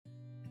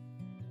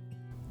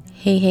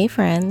Hey, hey,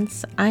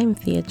 friends. I'm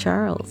Thea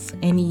Charles,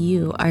 and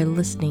you are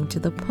listening to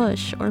the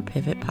Push or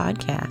Pivot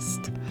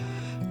podcast.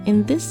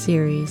 In this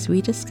series,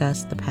 we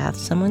discuss the path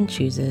someone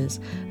chooses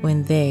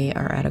when they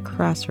are at a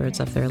crossroads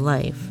of their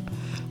life.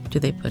 Do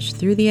they push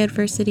through the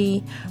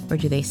adversity, or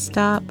do they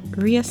stop,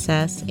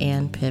 reassess,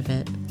 and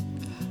pivot?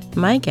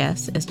 My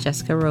guest is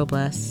Jessica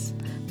Robles.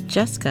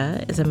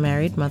 Jessica is a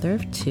married mother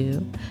of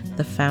two,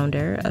 the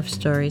founder of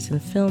Stories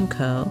and Film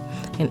Co.,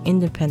 an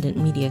independent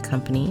media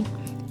company,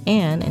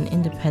 and an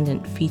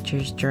independent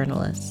features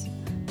journalist.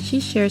 She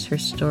shares her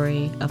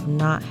story of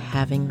not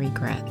having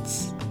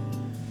regrets.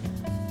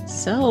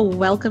 So,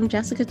 welcome,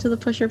 Jessica, to the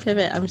Push or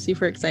Pivot. I'm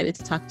super excited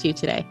to talk to you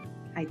today.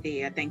 Hi,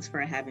 Thea. Thanks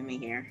for having me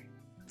here.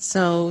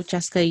 So,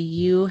 Jessica,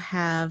 you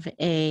have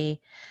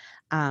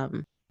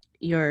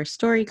your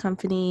story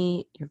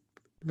company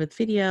with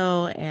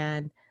video,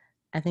 and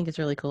I think it's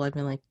really cool. I've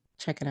been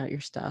checking out your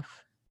stuff.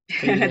 It's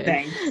pretty good.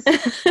 Thanks.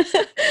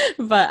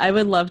 But I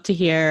would love to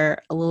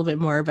hear a little bit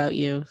more about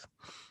you.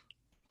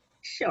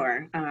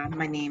 Sure.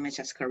 My name is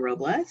Jessica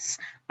Robles.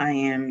 I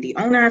am the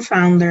owner and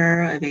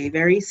founder of a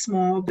very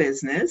small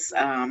business,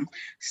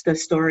 the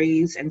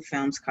Stories and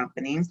Films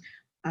Company.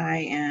 I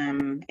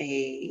am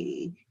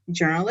a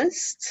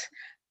journalist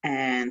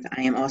and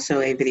I am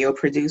also a video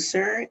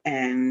producer.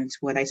 And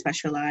what I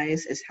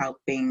specialize is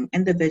helping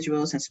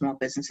individuals and small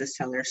businesses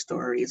tell their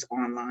stories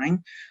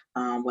online,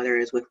 whether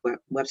it's with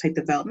website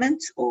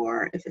development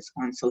or if it's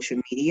on social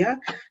media.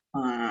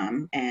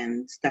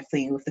 And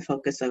definitely with the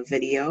focus of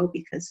video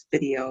because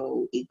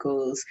video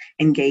equals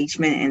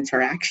engagement and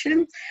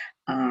interaction.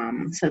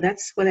 So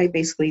that's what I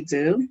basically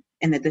do.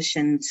 In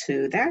addition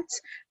to that,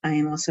 I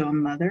am also a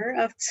mother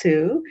of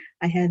two.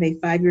 I have a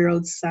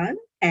 5-year-old son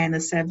and a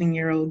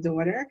 7-year-old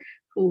daughter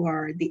who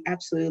are the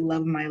absolute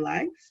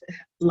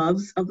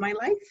loves of my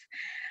life.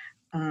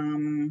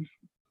 And,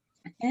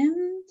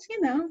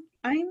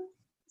 I'm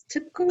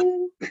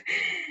typical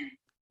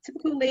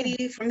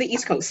lady from the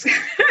East Coast.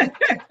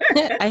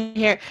 I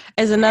hear,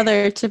 as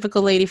another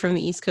typical lady from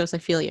the East Coast, I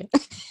feel you.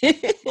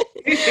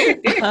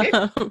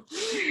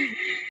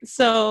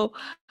 So,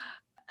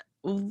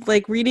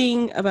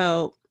 reading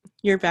about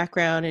your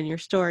background and your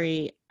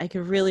story, I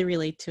could really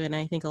relate to it. And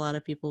I think a lot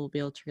of people will be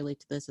able to relate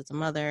to this as a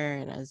mother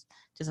and as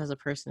a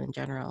person in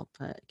general.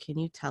 But can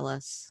you tell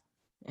us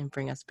and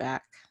bring us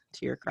back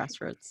to your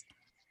crossroads?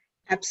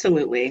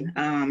 Absolutely.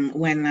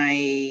 When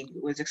I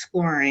was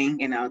exploring,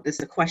 this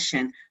is a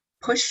question,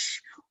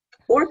 push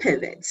or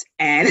pivot.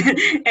 And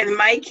in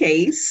my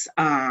case,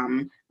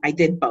 I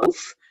did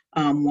both.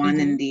 One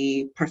in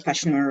the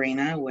professional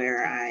arena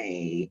where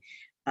I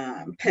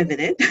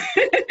pivoted,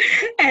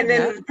 and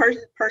then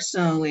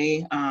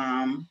personally,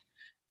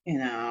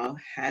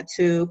 had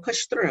to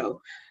push through.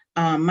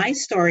 My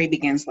story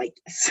begins like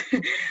this.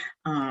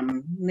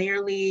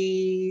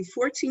 Nearly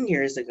 14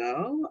 years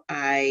ago,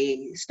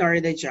 I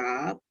started a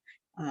job.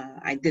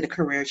 I did a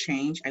career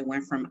change. I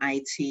went from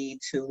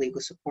IT to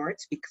legal support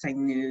because I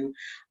knew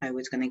I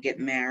was going to get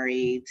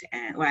married.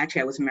 And well,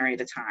 actually, I was married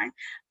at the time,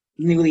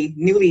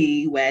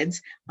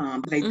 newlyweds.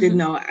 But I did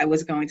know I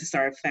was going to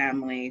start a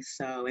family.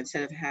 So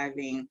instead of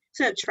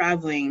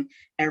traveling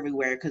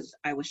everywhere, because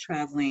I was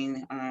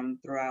traveling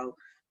throughout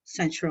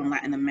Central and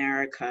Latin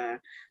America.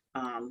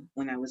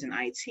 When I was in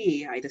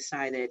IT, I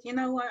decided, you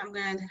know what, I'm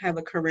going to have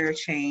a career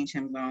change.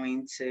 I'm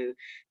going to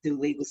do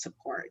legal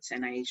support.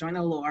 And I joined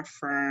a law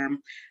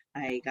firm.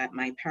 I got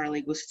my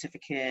paralegal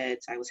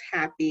certificate. I was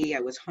happy. I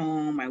was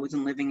home. I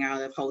wasn't living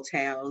out of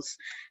hotels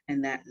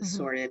and that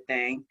sort of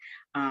thing.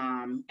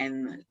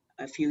 And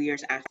a few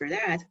years after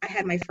that, I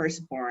had my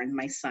firstborn,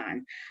 my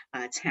son,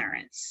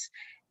 Terrence.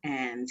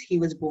 And he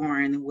was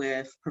born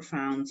with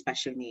profound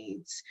special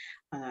needs.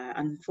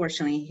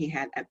 Unfortunately, he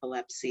had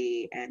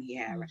epilepsy and he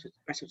had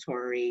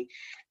respiratory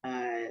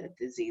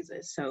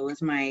diseases. So it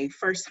was my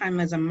first time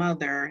as a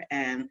mother.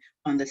 And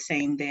on the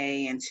same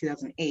day in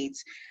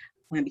 2008,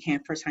 when I became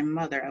a first-time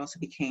mother, I also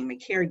became a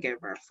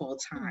caregiver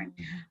full-time.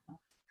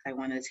 I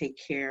wanted to take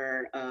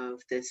care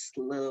of this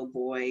little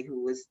boy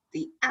who was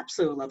the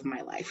absolute love of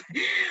my life.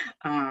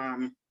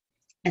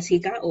 As he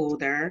got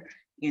older,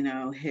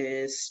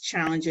 his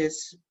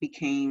challenges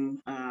became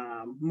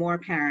more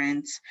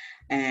apparent,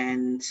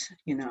 and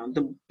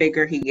the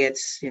bigger he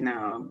gets,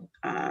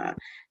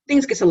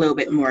 things gets a little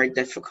bit more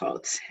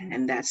difficult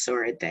and that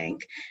sort of thing.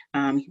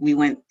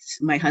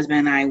 My husband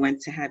and I went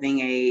to having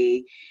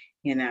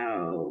you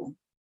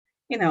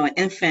know, an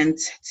infant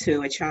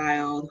to a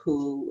child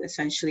who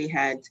essentially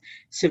had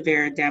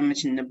severe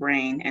damage in the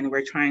brain, and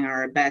we're trying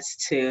our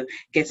best to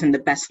give him the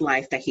best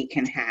life that he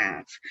can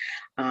have.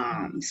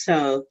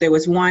 So there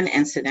was one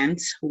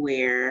incident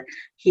where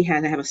he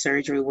had to have a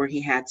surgery where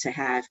he had to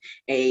have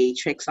a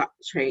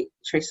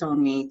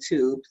tracheostomy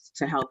tube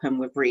to help him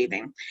with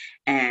breathing.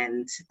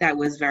 And that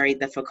was very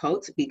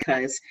difficult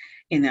because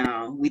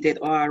we did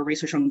all our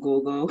research on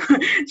Google,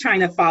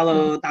 trying to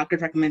follow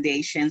doctor's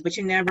recommendations, but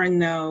you never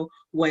know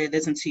what it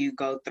is until you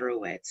go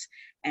through it.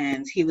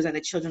 and he was at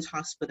a children's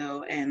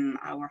hospital in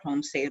our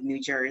home state of New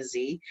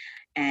Jersey,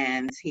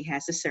 and he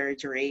has the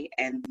surgery,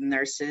 and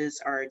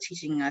nurses are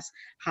teaching us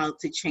how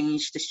to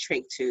change this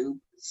trach tube.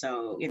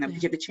 So, you Yeah.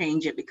 have to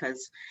change it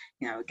because,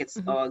 it gets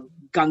Mhm. all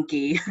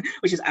gunky,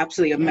 which is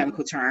absolutely a Yeah.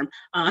 medical term,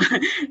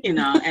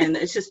 and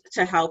it's just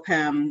to help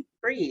him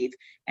breathe.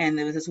 And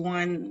there was this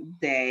one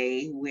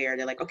day where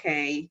they're like,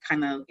 okay,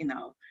 kind of,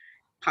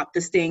 pop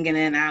this thing in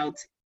and out.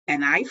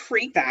 And I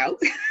freaked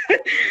out.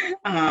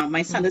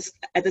 My son Mm. is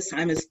at this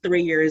time is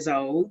 3 years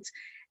old.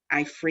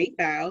 I freaked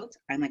out.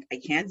 I'm like, I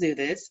can't do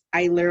this.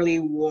 I literally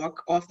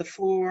walk off the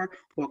floor,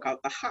 walk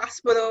out the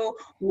hospital,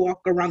 walk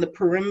around the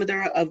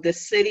perimeter of the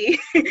city,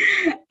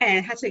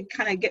 and had to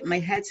kind of get my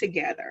head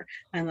together.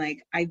 I'm like,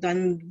 I've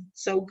done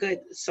so good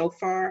so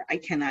far. I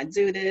cannot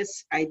do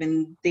this. I've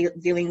been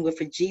dealing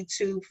with a G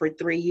tube for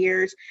 3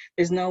 years.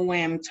 There's no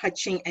way I'm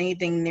touching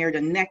anything near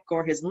the neck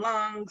or his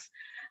lungs.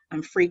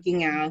 I'm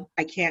freaking out.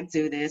 I can't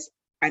do this.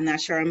 I'm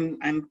not sure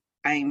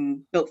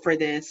I'm built for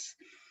this.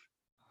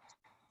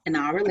 An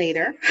hour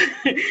later,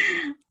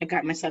 I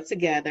got myself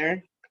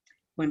together,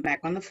 went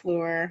back on the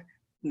floor.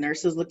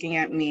 Nurse was looking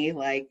at me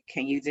like,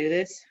 "Can you do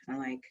this?" I'm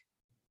like,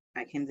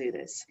 "I can do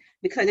this,"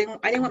 because I didn't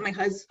want I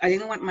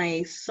didn't want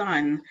my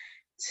son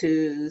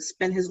to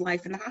spend his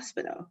life in the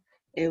hospital.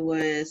 It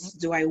was,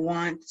 do I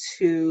want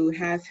to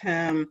have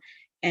him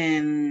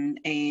in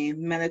a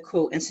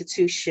medical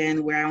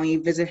institution where I only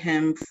visit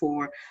him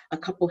for a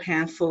couple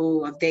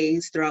handful of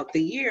days throughout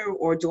the year,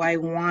 or do I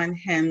want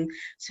him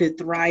to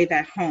thrive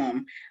at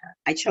home?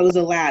 I chose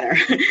the latter,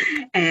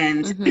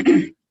 and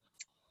Mhm.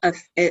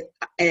 it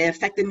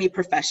affected me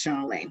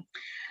professionally.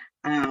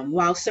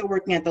 While still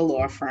working at the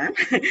law firm,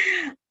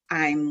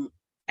 I'm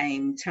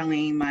I'm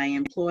telling my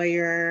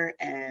employer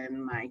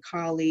and my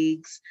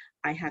colleagues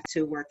I have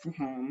to work from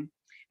home.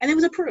 And it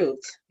was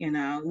approved,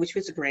 which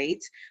was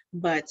great.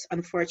 But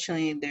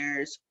unfortunately,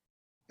 there's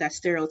that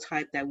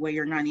stereotype that when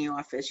you're not in the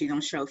office, you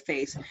don't show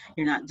face,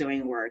 you're not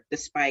doing work,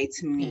 despite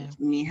me, Yeah.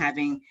 me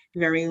having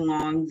very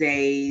long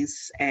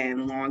days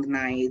and long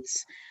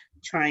nights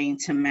trying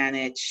to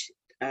manage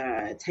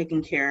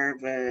taking care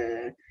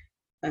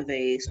of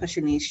a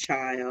special needs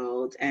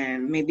child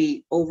and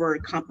maybe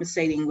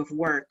overcompensating with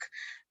work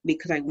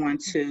because I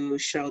want to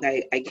show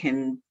that I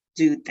can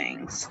do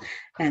things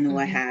and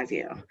what Mhm. have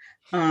you.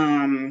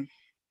 Um,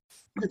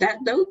 that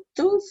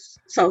those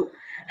so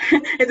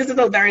this is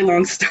a very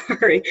long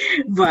story,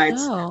 but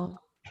Oh.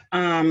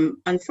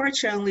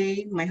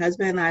 unfortunately, my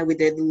husband and I, we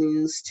did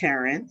lose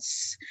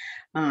Terrence.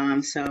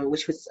 So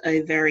which was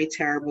a very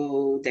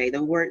terrible day,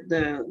 the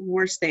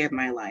worst day of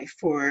my life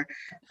for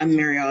a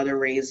myriad of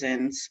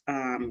reasons.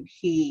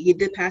 He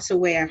did pass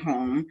away at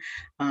home,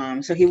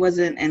 so he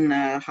wasn't in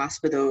the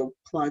hospital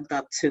plugged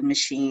up to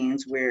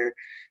machines where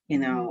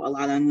Mhm. a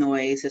lot of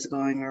noise is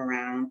going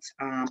around.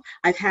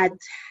 I've had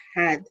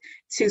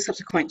two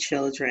subsequent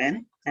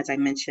children, as I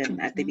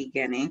mentioned at the Mhm.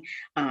 beginning,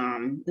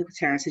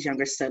 Terrence's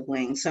younger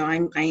sibling. So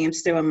I am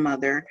still a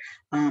mother,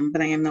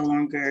 but I am no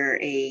longer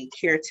a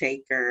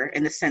caretaker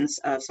in the sense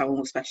of someone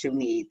with special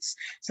needs.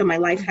 So my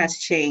life Mhm. has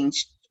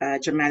changed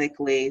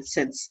dramatically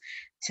since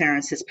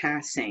Terrence's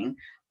passing.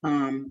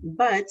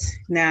 But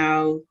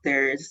now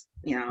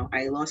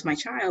I lost my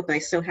child, but I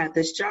still have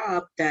this job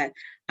that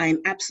I'm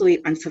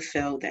absolutely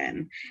unfulfilled in.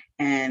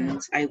 Yeah.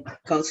 And I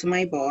go to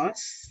my boss,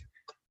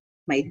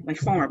 my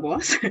former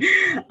boss,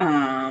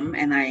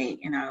 and I,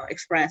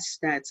 expressed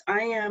that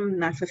I am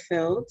not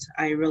fulfilled.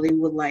 I really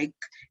would like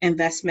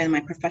investment in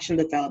my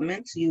professional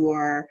development.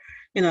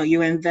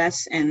 You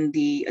invest in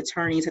the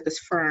attorneys at this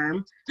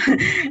firm,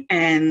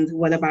 and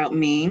what about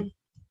me?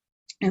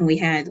 And we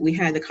had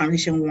the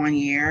conversation 1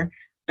 year.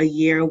 A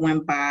year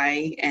went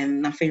by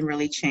and nothing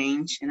really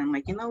changed. And I'm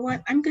like, you know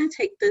what? I'm gonna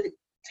take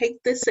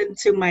this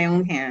into my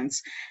own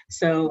hands.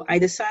 So I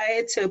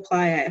decided to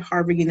apply at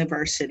Harvard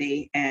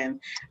University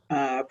and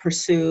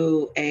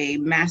pursue a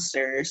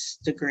master's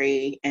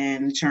degree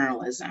in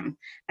journalism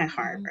at Mhm.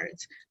 Harvard.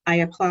 I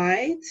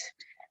applied.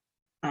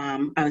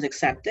 I was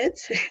accepted,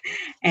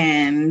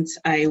 and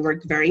I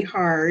worked very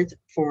hard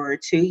for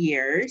 2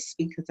 years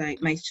because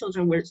my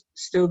children were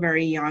still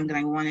very young, and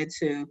I wanted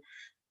to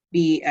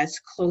be as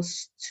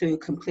close to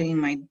completing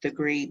my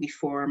degree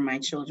before my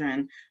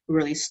children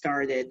really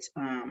started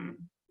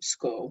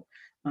school.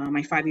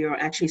 My 5-year-old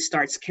actually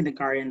starts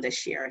kindergarten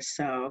this year,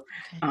 so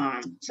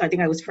Okay. so I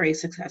think I was very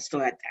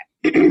successful at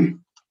that.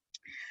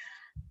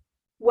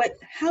 What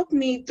helped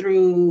me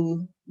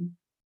through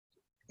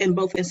in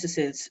both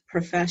instances,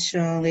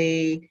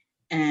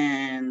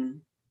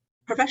 and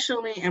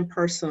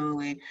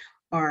personally,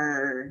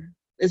 are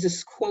is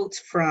this quote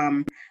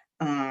from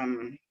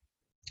um,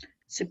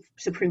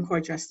 Supreme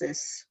Court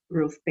Justice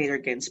Ruth Bader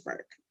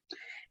Ginsburg.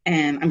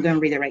 And I'm going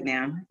to read it right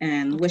now.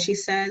 And what Okay.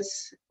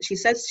 she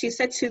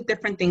said two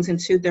different things in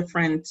two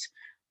different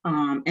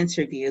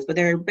interviews, but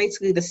they're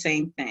basically the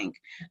same thing.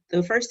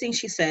 The first thing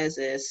she says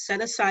is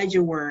set aside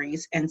your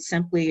worries and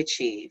simply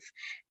achieve.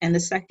 And the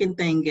second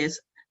thing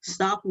is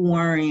stop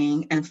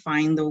worrying and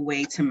find a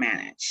way to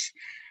manage.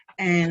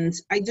 And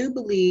I do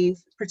believe,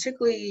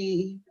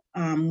 particularly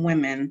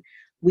women,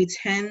 we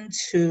tend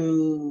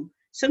to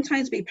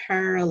sometimes be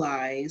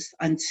paralyzed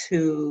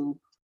until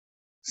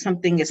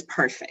something is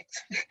perfect.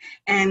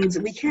 And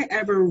we can't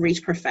ever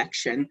reach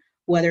perfection,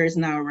 whether it's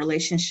in our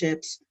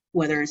relationships,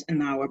 whether it's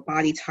in our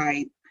body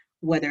type,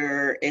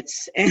 whether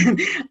it's in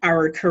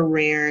our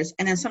careers.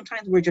 And then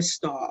sometimes we're just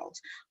stalled.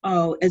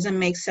 Oh, it doesn't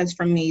make sense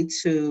for me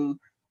to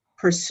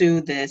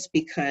pursue this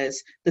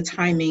because the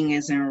timing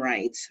isn't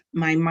right.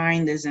 My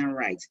mind isn't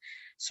right.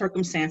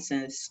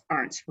 Circumstances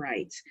aren't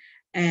right.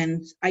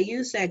 And I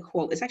use that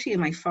quote. It's actually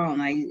in my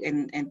phone.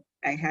 And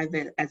I have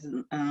it as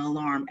an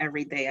alarm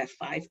every day at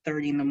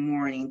 5:30 in the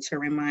morning to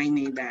remind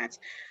me that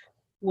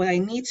what I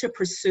need to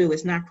pursue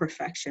is not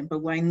perfection, but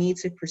what I need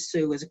to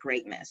pursue is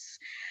greatness.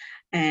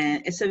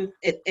 And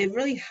it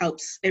really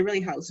helps. It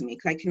really helps me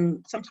because I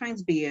can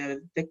sometimes be a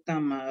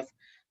victim of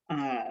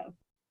uh,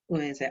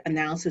 what is it,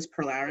 analysis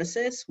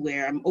paralysis,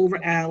 where I'm over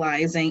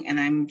analyzing and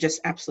I'm just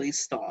absolutely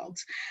stalled.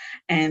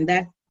 And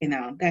that,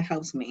 that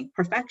helps me.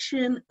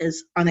 Perfection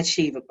is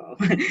unachievable,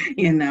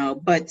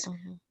 but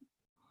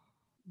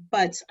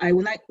Mhm. I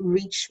will not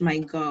reach my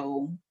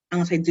goal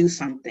unless I do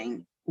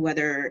something,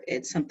 whether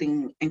it's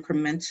something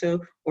incremental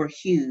or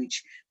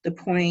huge. The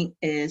point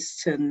is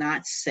to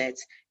not sit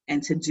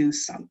and to do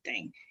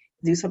something.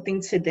 Do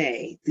something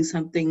today, do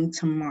something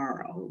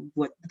tomorrow.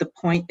 What the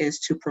point is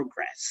to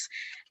progress.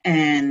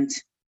 And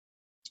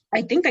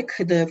I think I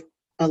could have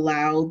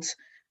allowed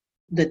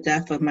the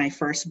death of my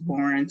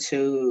firstborn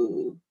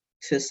to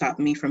stop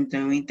me from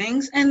doing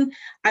things. And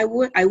I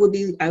would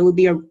be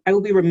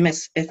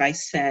remiss if I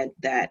said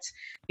that,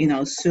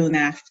 soon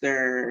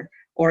after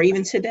or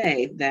even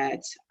today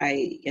that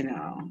I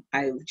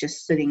was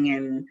just sitting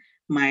in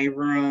my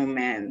room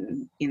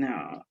and,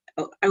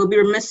 I would be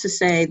remiss to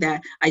say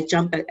that I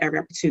jumped at every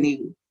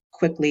opportunity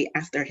quickly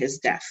after his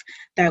death.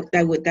 That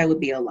would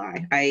be a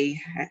lie. I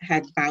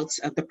had bouts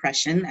of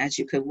depression, as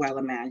you could well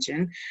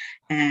imagine,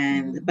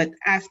 Mhm. but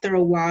after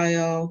a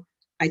while,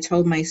 I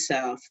told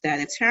myself that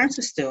if Terrence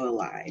was still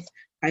alive,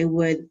 I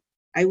would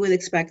I would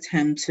expect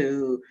him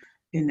to,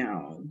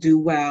 do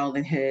well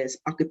in his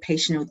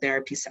occupational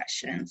therapy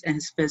sessions and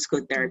his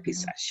physical therapy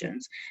Mhm.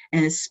 sessions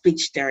and his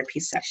speech therapy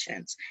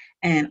sessions.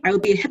 And I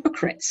would be a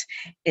hypocrite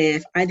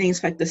if I didn't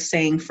expect the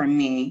same from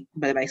me,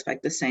 but if I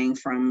expect the same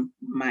from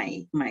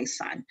my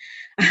son.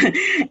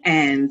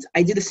 And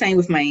I do the same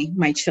with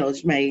my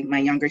children, my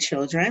younger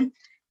children.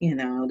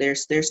 There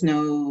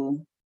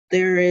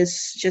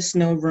is just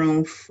no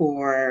room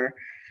for,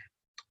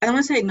 I don't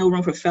want to say no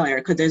room for failure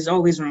because there's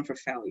always room for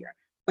failure,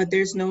 but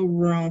there's no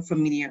room for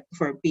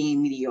for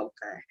being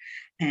mediocre.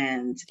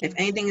 And if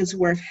Yeah. anything is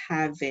worth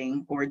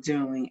having or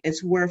doing,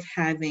 it's worth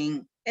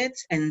having it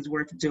and it's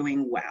worth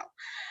doing well.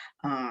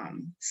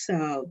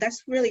 So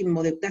that's what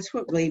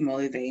really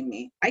motivated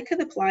me. I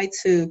could apply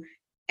to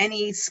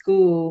any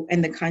school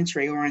in the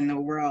country or in the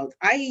world.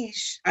 I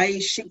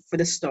shoot for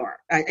the star.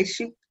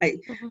 Mhm.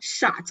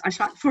 I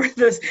shot for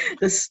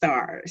the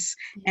stars.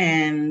 Yeah.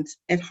 And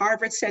if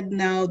Harvard said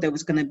no, there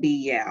was going to be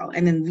Yale.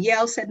 And then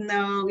Yale said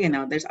no,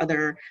 there's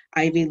other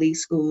Ivy League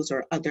schools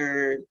or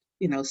other,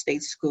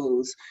 state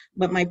schools.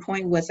 But my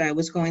point was I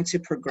was going to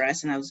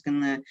progress and I was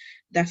going to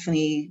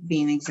definitely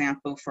be an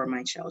example for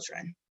my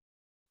children.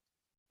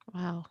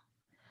 Wow.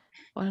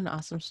 What an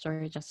awesome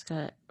story,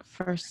 Jessica.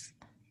 First,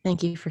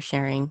 thank you for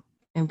sharing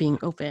and being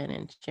open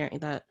and sharing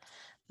that.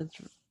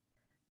 That's,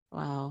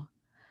 wow.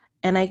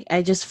 And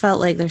I just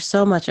felt like there's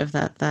so much of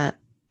that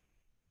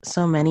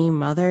so many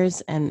mothers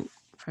and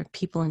for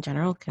people in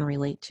general can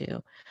relate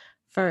to.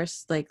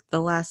 First, like the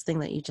last thing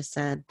that you just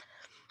said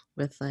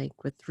with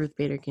Ruth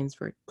Bader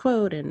Ginsburg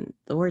quote and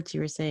the words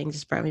you were saying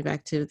just brought me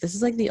back to this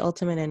is like the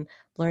ultimate in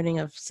learning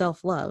of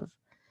self-love.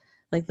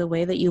 Like the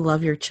way that you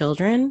love your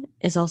children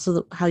is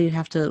also how you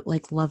have to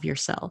like love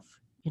yourself,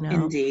 you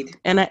know? Indeed.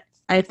 And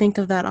I think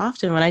of that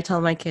often when I tell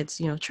my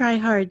kids, try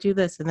hard, do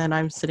this. And then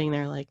I'm sitting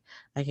there like,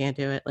 I can't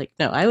do it. Like,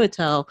 no, I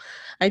tell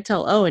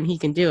Owen he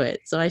can do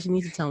it. So I should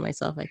need to tell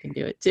myself I can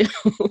do it too.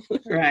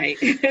 Right.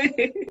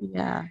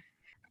 Yeah.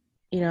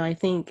 I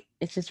think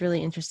it's just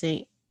really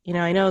interesting.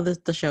 I know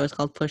the show is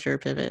called Push or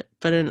Pivot,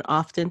 but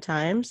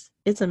oftentimes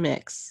it's a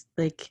mix.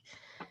 Like,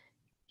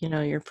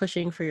 you're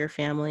pushing for your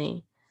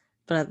family,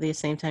 but at the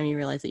same time you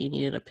realize that you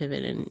needed a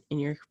pivot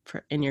in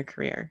your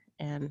career.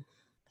 And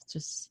it's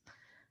just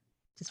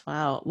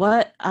wow.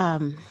 What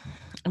I'm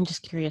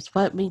just curious,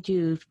 what made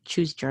you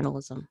choose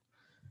journalism?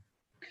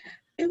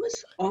 It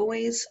was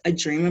always a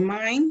dream of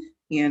mine,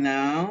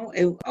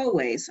 it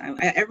always,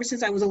 ever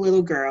since I was a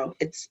little girl,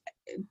 it's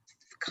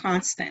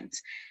constant.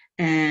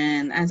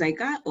 And as I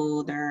got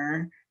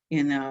older,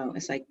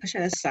 it's like push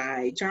it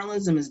aside.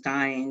 Journalism is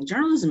dying.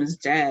 Journalism is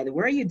dead.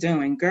 What are you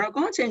doing, girl?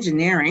 Go into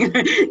engineering,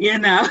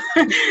 Mhm.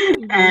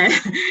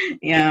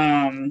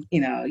 and,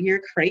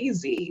 you're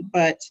crazy.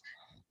 But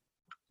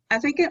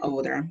as I get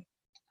older,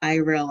 I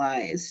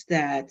realize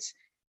that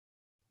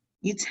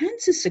you tend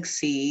to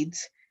succeed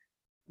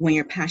when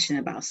you're passionate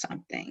about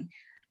something.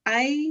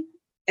 I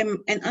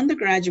am an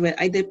undergraduate.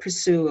 I did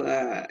pursue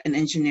an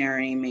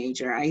engineering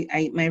major.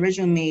 My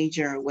original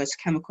major was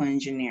chemical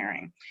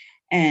engineering,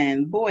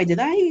 And boy, did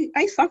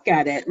I suck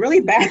at it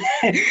really bad,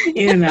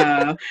 you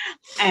know.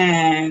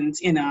 And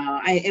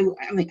I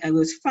mean, it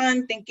was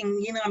fun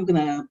thinking, I'm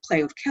gonna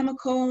play with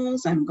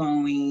chemicals. I'm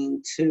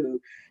going to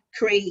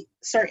create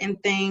certain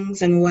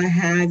things and what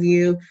have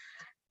you.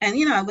 And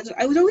I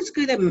was always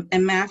good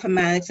at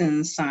mathematics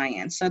and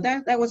science, so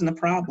that wasn't a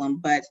problem.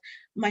 But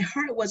my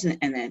heart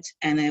wasn't in it,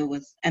 and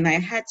I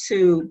had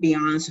to be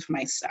honest with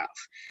myself.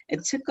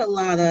 It took a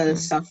lot of Mhm.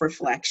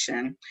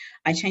 self-reflection.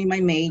 I changed my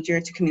major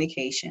to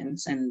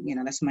communications, and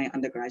that's my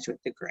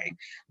undergraduate degree.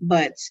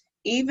 But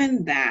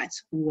even that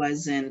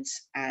wasn't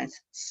as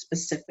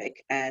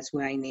specific as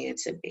what I needed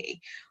to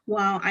be.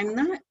 While I'm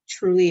not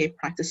truly a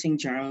practicing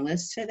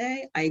journalist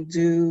today, I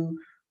do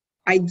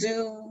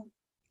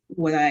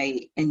what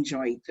I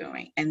enjoy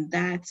doing, and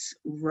that's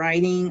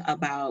writing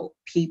about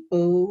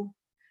people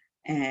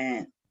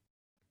and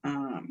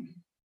um,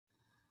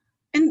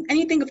 and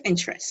anything of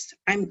interest.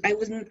 I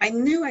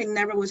knew I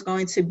never was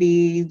going to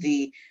be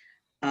the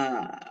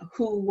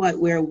who, what,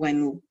 where,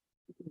 when,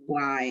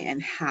 why,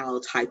 and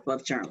how type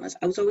of journalist.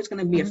 I was always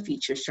going to be a Mhm.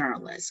 features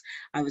journalist.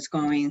 I was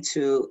going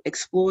to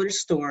explore the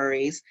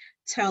stories,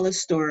 tell the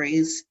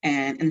stories,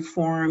 and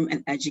inform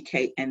and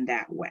educate in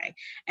that way.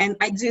 And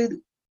I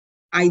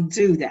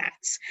do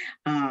that.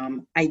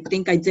 I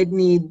think I did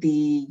need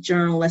the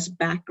journalist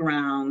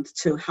background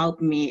to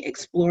help me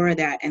explore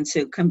that and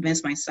to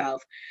convince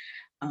myself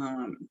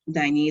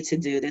that I needed to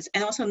do this,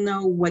 and also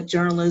know what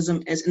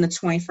journalism is in the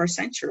 21st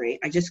century.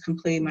 I just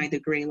completed my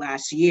degree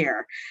last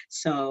year.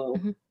 So,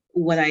 Mhm.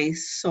 what I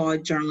saw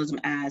journalism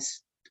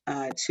as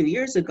 2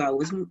 years ago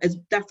is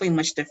definitely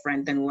much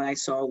different than what I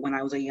saw when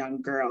I was a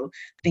young girl,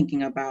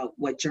 thinking about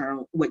what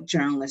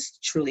journalists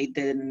truly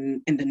did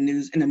in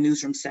the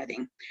newsroom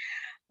setting.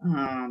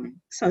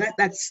 So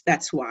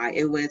that's why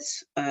it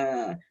was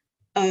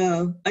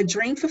a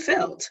dream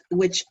fulfilled,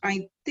 which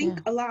I think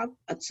Yeah.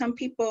 some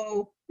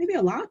people, maybe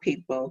a lot of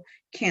people,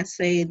 can't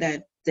say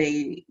that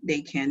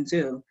they can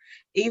do.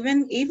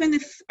 Even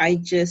if I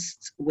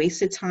just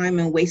wasted time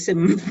and wasted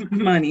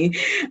money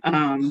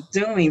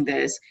doing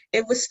this,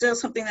 it was still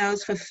something that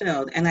was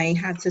fulfilled, and I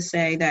have to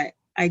say that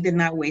I did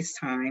not waste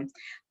time.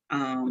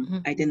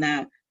 Mhm. I did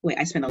not. Wait,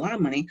 I spent a lot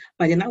of money,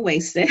 but I did not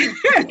waste it.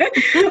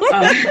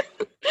 uh,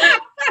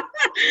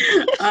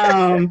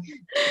 um,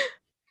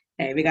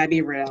 hey, we gotta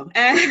be real.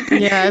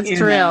 Yeah, it's you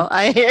know, real.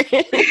 I hear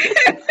you.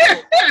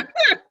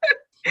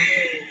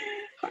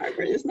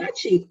 Harvard is not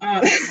cheap,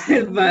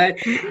 but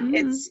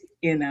Mm-mm.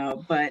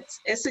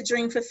 it's a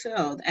dream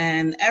fulfilled.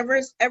 And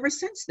ever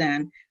since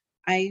then,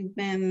 I've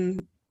been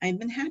I've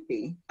been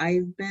happy.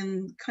 I've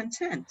been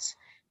content.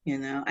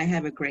 I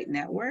have a great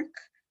network.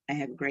 I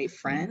have great Mhm.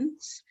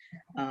 friends.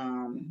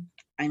 Um,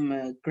 I'm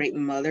a great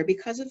mother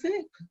because of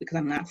it, because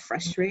I'm not Mhm.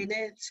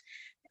 frustrated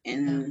Yeah.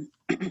 in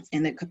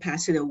in the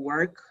capacity to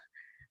work.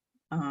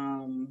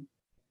 Um,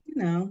 you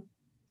know,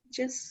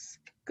 just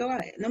go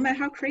out. No matter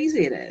how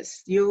crazy it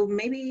is, you'll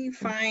maybe Mhm.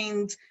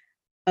 find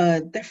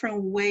a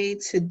different way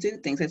to do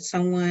things that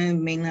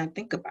someone may not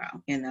think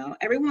about.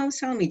 Everyone was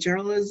telling me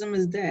journalism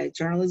is dead,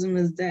 journalism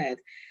is dead.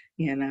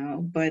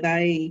 But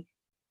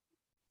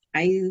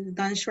I've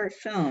done short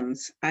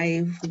films.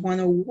 I've won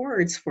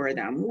awards for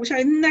them, which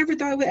I never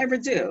thought I would ever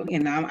do.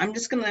 I'm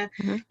just gonna,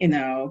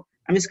 Mhm.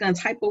 I'm just gonna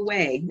type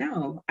away.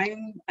 No,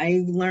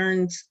 I've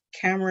learned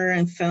camera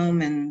and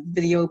film and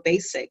video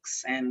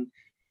basics and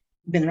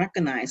been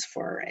recognized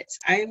for it.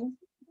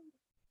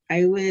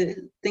 I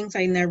would things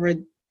I never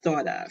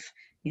thought of.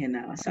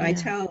 So I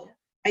Yeah.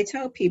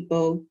 tell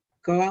people,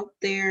 go out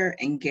there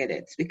and get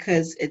it,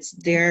 because it's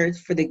there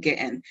for the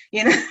getting.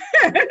 you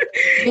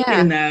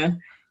Yeah. know,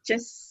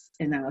 just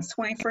it's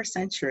 21st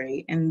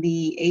century and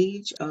the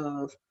age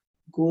of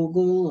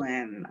Google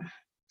and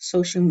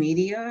social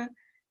media.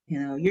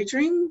 Your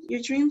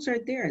dreams are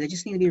there. They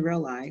just need to be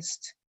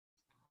realized.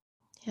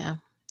 Yeah.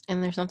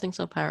 And there's something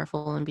so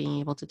powerful in being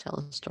able to tell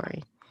a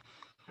story.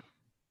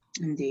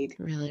 Indeed.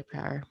 Really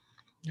power.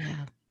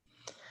 Yeah.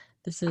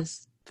 This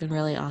has been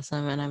really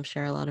awesome, and I'm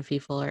sure a lot of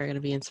people are going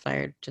to be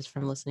inspired just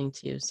from listening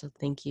to you. So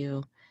thank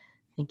you.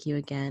 Thank you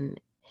again.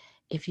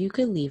 If you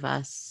could leave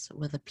us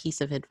with a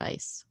piece of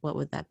advice, what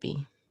would that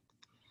be?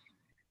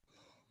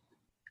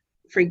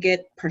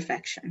 Forget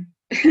perfection.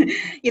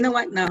 You know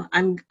what? No,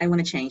 I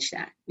want to change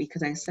that,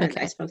 because I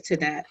Okay. spoke to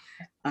that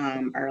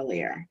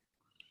earlier.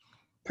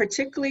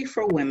 Particularly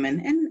for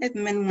women, and if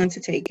men want to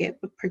take it,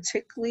 but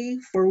particularly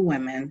for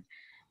women,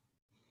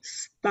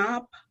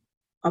 stop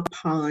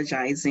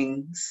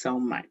apologizing so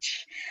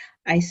much.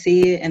 I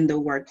see it in the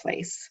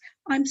workplace.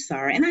 I'm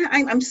sorry, and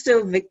I'm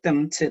still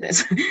victim to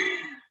this.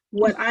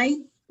 what I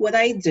what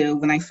I do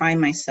when I find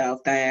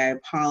myself that I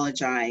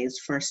apologize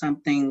for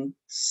something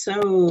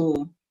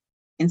so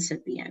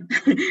incipient,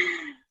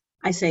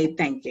 I say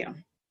thank you.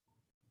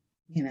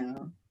 You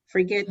know,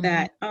 Forget Mhm.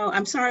 that. Oh,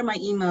 I'm sorry, my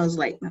email is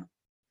late. No,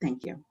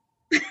 thank you.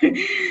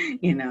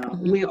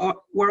 Mhm.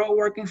 We're all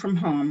working from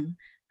home.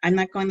 I'm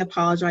not going to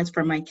apologize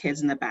for my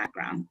kids in the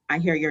background. I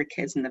hear your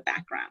kids in the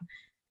background.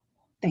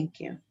 Thank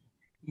you.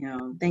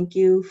 Thank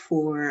you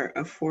for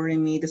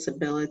affording me this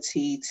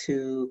ability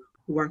to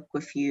work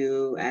with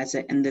you as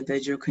an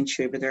individual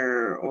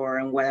contributor or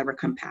in whatever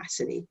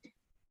capacity.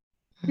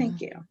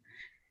 Thank you.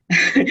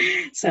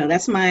 So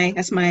that's my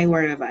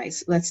word of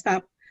advice. Let's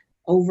stop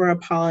over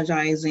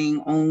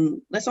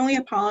apologizing. Let's only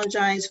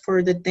apologize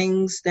for the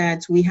things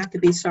that we have to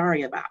be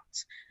sorry about.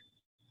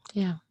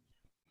 Yeah.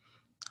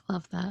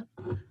 Love that.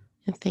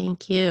 And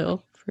thank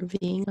you for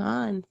being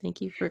on.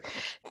 Thank you for.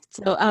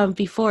 So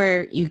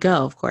before you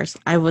go, of course,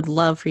 I would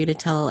love for you to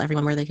tell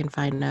everyone where they can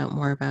find out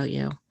more about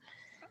you.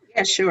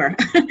 Yeah, sure.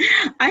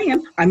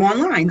 I'm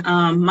online.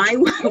 My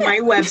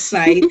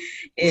website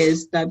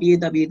is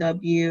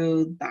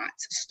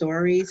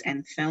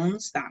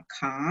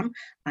www.storiesandfilms.com.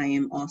 I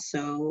am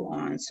also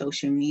on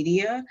social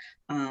media,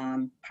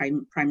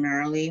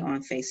 primarily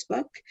on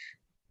Facebook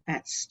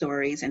at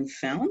Stories and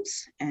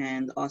Films,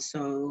 and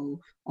also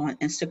on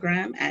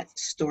Instagram at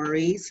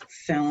Stories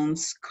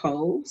Films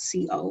Co.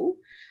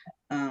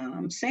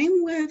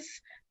 Same with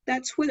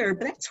that Twitter,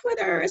 but that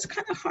Twitter is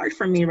kind of hard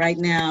for me right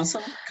now, so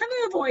I'm kind of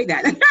avoid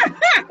that.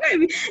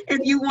 If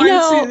you want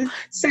to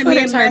send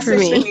Twitter's me a message, hard for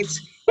me. it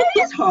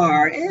is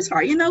hard. It is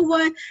hard. You know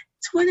what?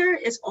 Twitter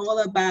is all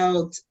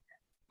about,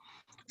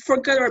 for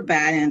good or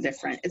bad and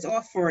indifferent, it's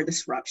all for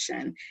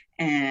disruption.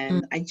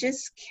 And I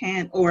just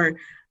can't, or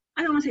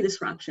I don't want to say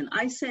disruption,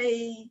 I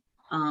say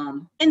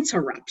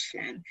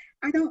interruption.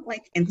 I don't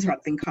like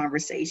interrupting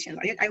conversations.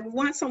 I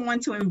want someone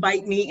to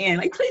invite me in.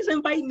 Like, please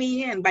invite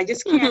me in, but I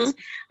just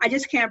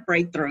can't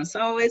break through.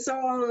 So it's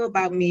all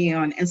about me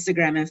on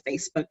Instagram and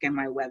Facebook and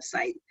my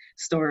website,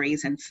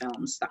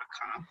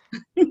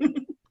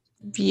 storiesandfilms.com.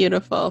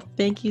 Beautiful.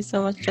 Thank you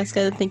so much,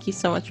 Jessica. Thank you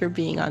so much for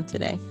being on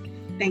today.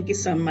 Thank you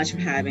so much for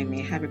having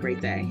me. Have a great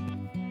day.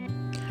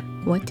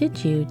 What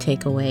did you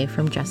take away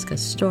from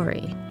Jessica's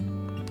story?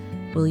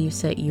 Will you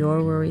set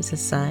your worries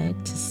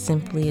aside to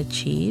simply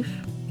achieve?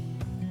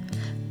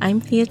 I'm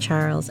Thea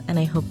Charles, and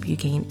I hope you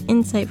gain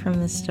insight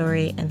from this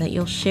story and that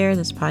you'll share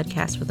this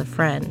podcast with a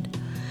friend.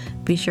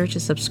 Be sure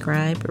to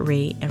subscribe,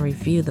 rate, and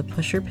review the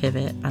Push or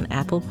Pivot on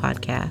Apple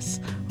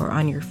Podcasts or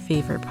on your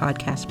favorite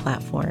podcast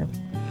platform.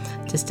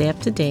 To stay up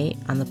to date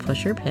on the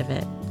Push or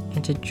Pivot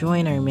and to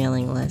join our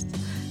mailing list,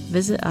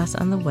 visit us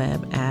on the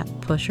web at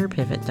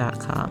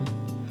pushorpivot.com.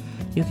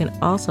 You can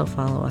also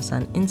follow us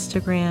on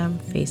Instagram,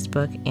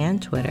 Facebook,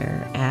 and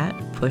Twitter at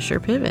Push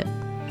or Pivot.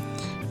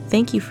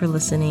 Thank you for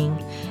listening,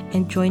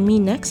 and join me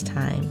next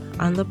time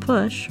on the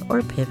Push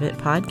or Pivot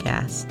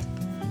podcast.